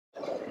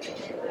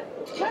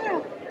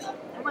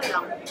Okay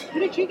lang.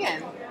 Hindi chicken.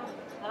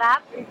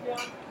 Sarap?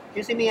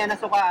 Yung si Mia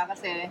nasuka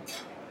kasi,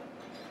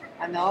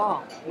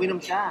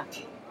 uminom siya.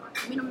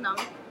 Minom na.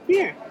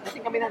 Beer. Kasi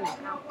kami na eh.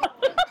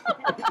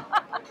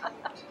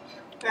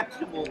 Kaya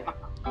sumuka.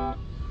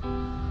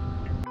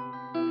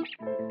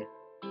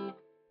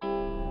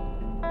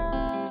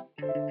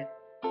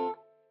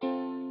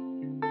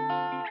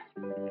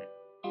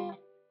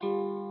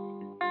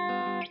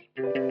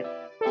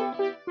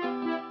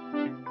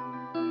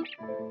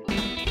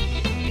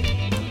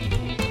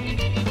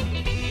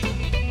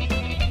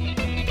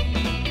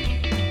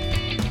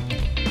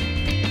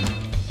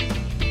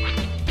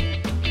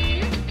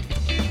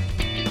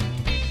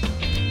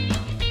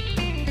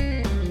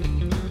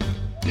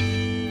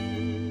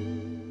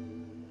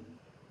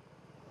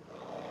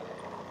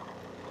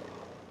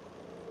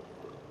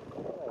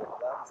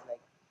 It's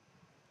like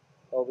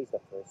always the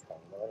first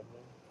time, you know what I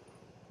mean?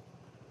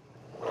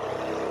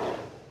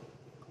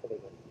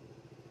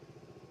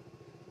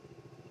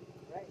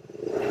 Right.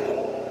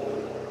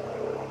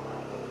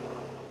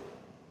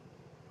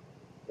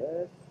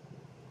 Yes.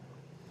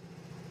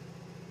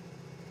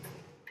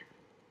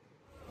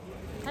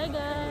 Hi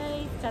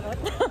guys! Charot!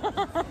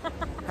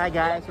 Hi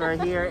guys, we're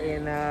here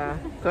in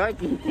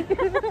Turkey.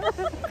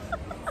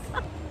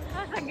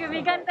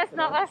 Nagbibigan tas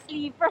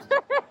naka-sleeper.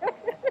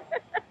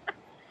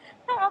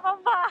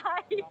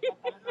 Nakapambahay.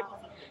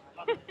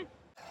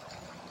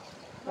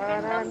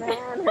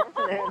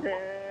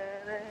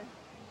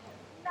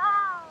 No!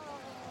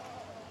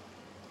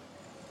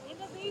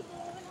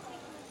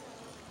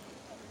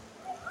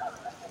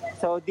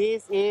 So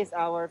this is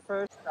our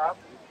first stop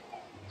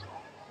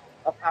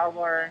of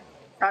our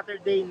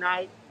Saturday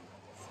night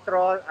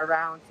stroll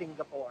around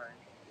Singapore.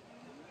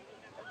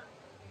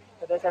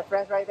 So there's our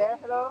friends right there.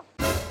 Hello.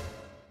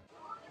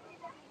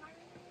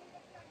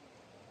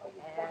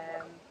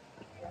 And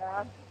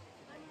yeah,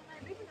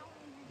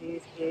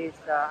 this is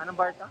anong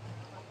bar to?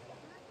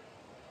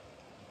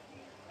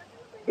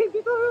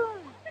 Baby ko!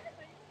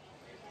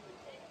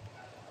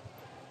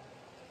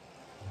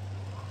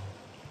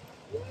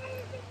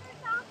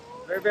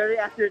 We're very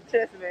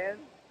underdressed,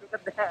 man. Look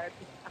at that.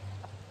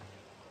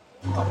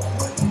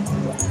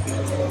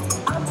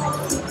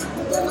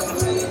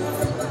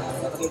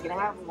 Okay, can I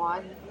have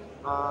one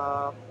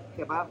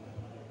kebab?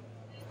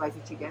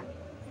 Spicy chicken?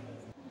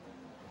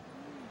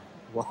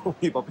 Wow,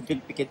 hindi pa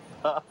pikit-pikit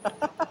pa.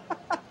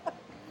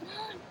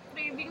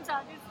 Craving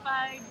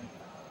satisfied.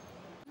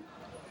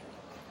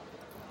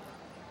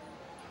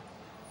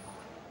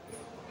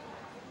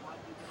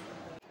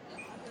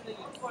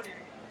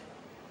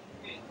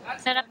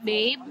 Sarap,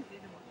 babe.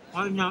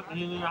 Ay,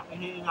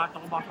 iniingatan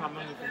ko ba sa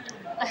mga nito?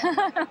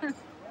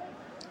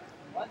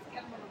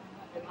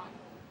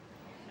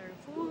 Serve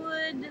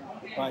food.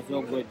 Oh, it's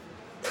so good.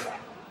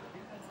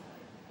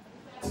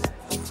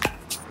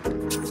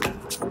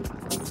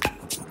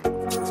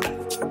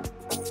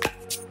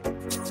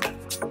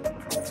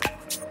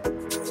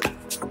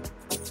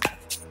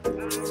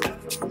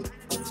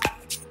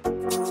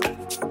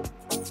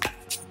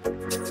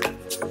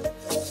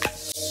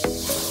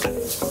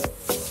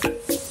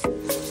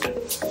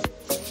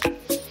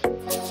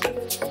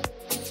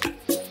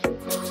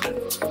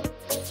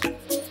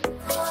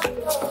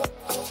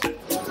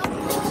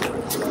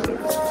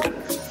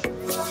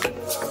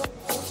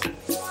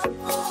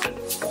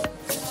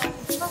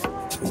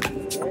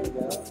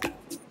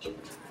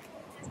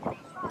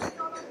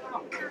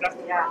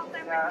 Yeah,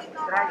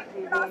 dry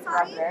chili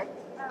crab leg,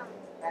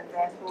 and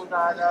then $2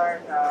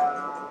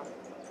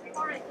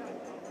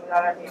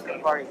 chicken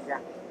porridge.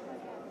 Yeah.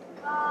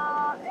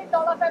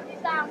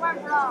 $8.50 one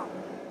round.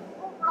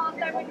 Two round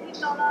 $17.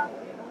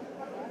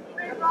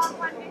 Three round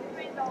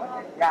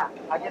 $23. Yeah,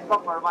 I just go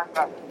for one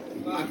cup.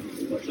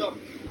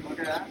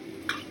 Okay.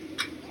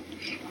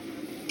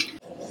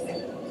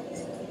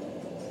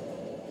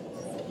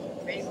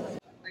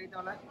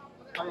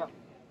 $3. Ayo,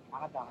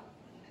 angkat tangan.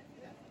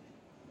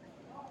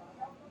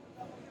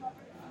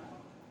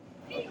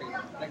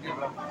 Thank you,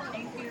 bro.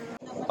 Thank you.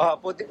 Oh,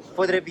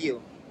 food review.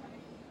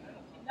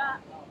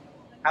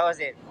 How was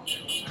it?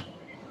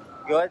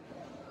 Good?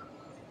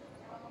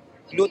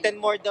 Gluten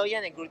more daw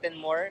yan eh. Gluten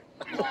more.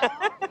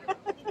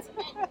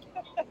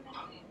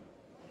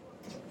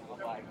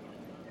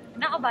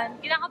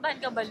 Kinakabahan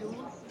ka ba, Lu?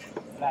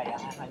 Wala yan.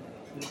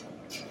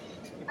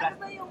 Ano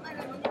ba yung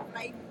yung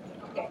fried?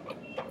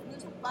 Yung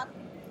supat?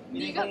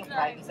 Hindi ka ko yung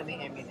fry. fried sa may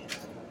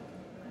eminence.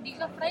 Hindi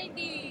ka fried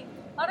eh.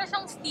 Para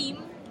siyang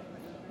steam.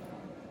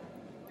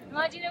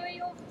 Imagine naman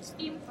yung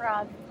steam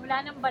frog. Wala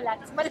nang balat.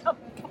 Tapos malambot.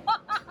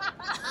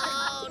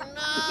 Oh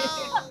no!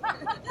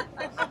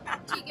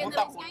 Chicken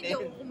Utak rice nga, puti. hindi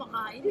ako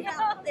kumakain.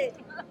 Hindi.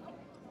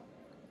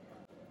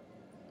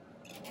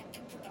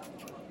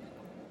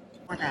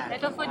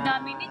 Ito food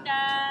namin nila.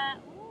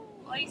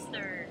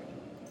 Oyster.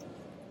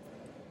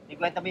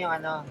 Ikwenta mo yung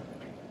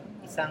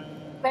isang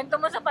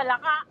Bento mo sa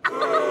palaka.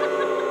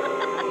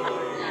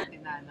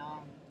 natin na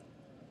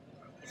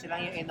isa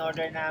lang yung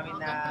in-order namin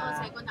na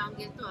Second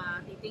angle to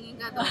ha.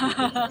 Titingin ka doon.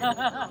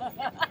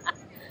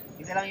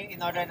 isa lang yung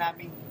in-order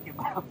namin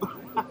kebab.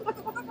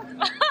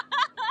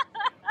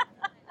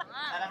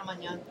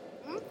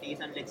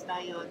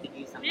 ngayon,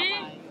 tigisang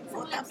kamay.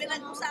 Wala,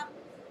 pinag-usap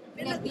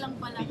lang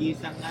pala.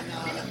 Tigisang ano.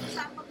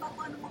 Pinag-usapan pa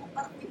kung ano mga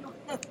partino.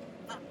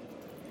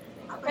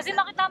 Kasi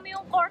nakita mo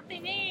yung korte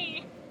niya eh.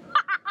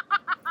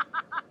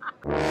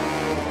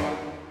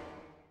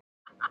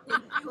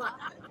 Thank you ah.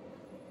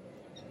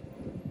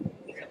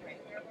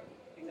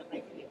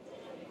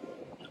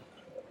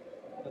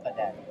 Look at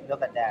that.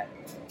 Look at that.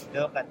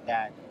 Look at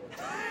that.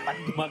 Paano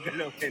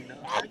gumagalaw yun, no?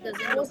 It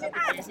doesn't look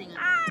appetizing.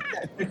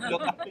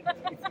 Look at it.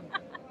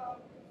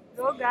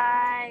 Go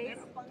guys!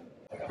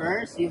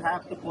 First, you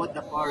have to put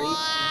the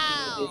porridge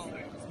into this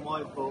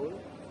small bowl.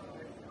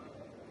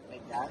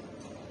 Like that.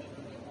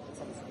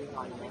 Some spring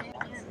onion.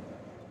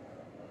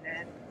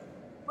 Then,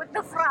 Put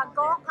the frog,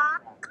 oh,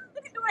 kak!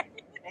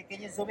 hey,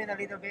 can you zoom in a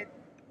little bit?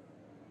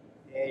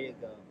 There you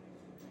go.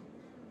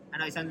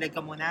 Ano, isang leg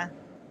ka muna?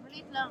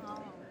 Maliit lang,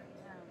 oh.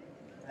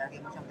 Lagi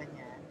mo siyang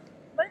ganyan.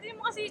 Ba't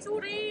mo kasi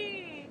isuri?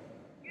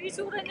 Yung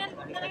isura niya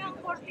talagang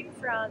courting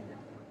frog.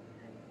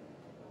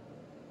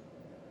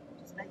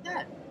 Just like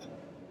that.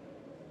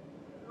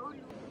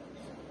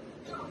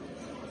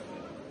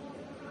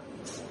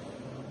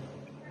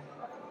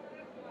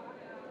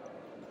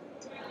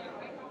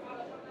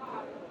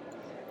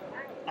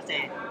 Kasi,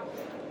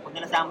 pag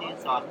nalasama mo yung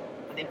sauce,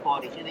 pati yung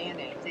porridge, yun na yun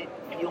eh. Kasi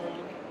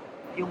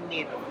yung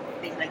meat,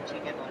 tastes like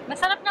chicken all.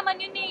 Masarap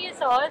naman yun eh, yung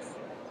sauce.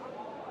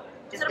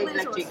 Just Masarap tastes yung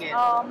like sauce. chicken.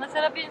 Oo,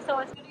 masarap yung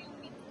sauce. Pero yung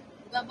meat,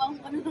 Gabang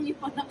ka na nung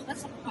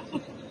ipanakas ako.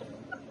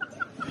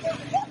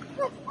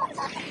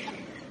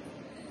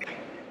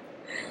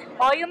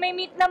 oh, yung may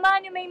meat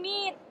naman, yung may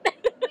meat.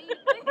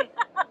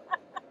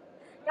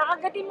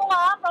 Kakagatin mo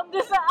nga from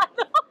the sa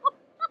ano.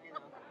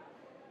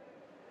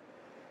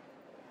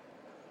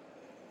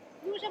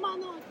 Hindi mo siya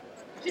maano.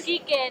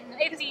 Chicken,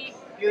 fish.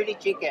 Purely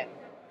chicken.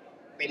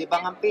 Pwede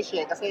bang ang fish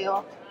eh, kasi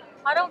oh.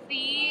 Parang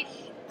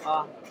fish.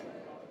 Oh.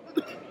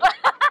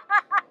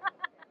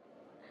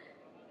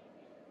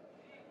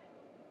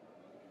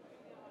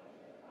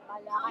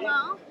 Pala Ako kayo. nga,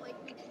 oh. Wait.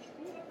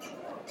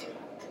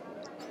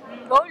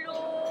 Golo.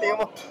 Tingnan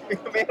mo,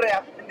 may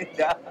reaction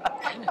nila.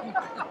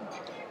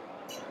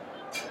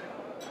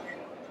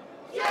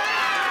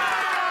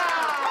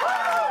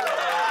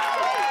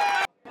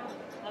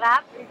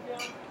 Sarap.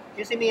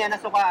 Yung si Mia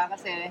nasuka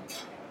kasi,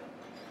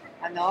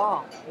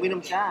 ano,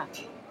 uminom siya.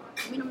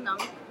 Minom nang.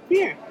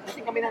 Here,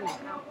 kasing kami na eh.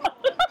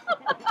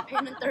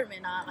 Ayun ang term eh,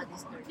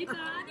 nakaka-disturb. Di ba?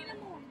 Hindi na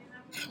mo.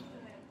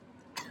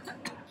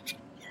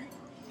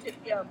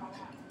 Yum.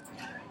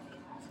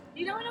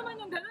 Hindi naman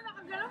yung gano'n,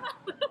 nakagalaw na.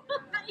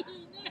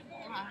 Kainit.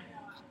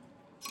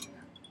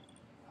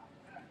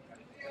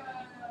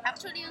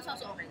 Actually, yung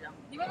sauce okay lang.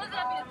 Di ba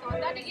masarap yung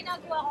sauce? Dati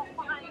ginagawa ko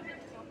kumakain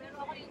ng sauce, pero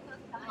ako yung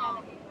sauce lang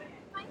nilalagay ko.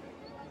 Ay,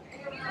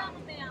 kailangan ko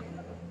na yan.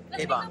 Kasi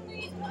Diba? tingnan mo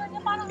yung isura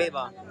niya, parang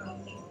Diba?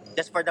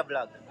 Just for the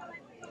vlog.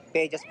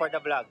 Okay, just for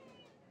the vlog.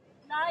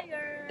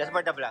 liar. Just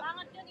for the vlog.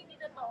 Pangat yun, hindi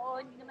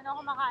totoo. Hindi naman ako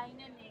kumakain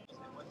yan eh.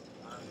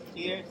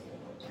 Cheers.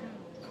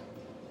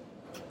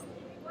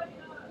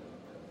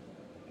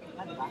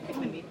 Ano ba? Take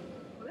the meat.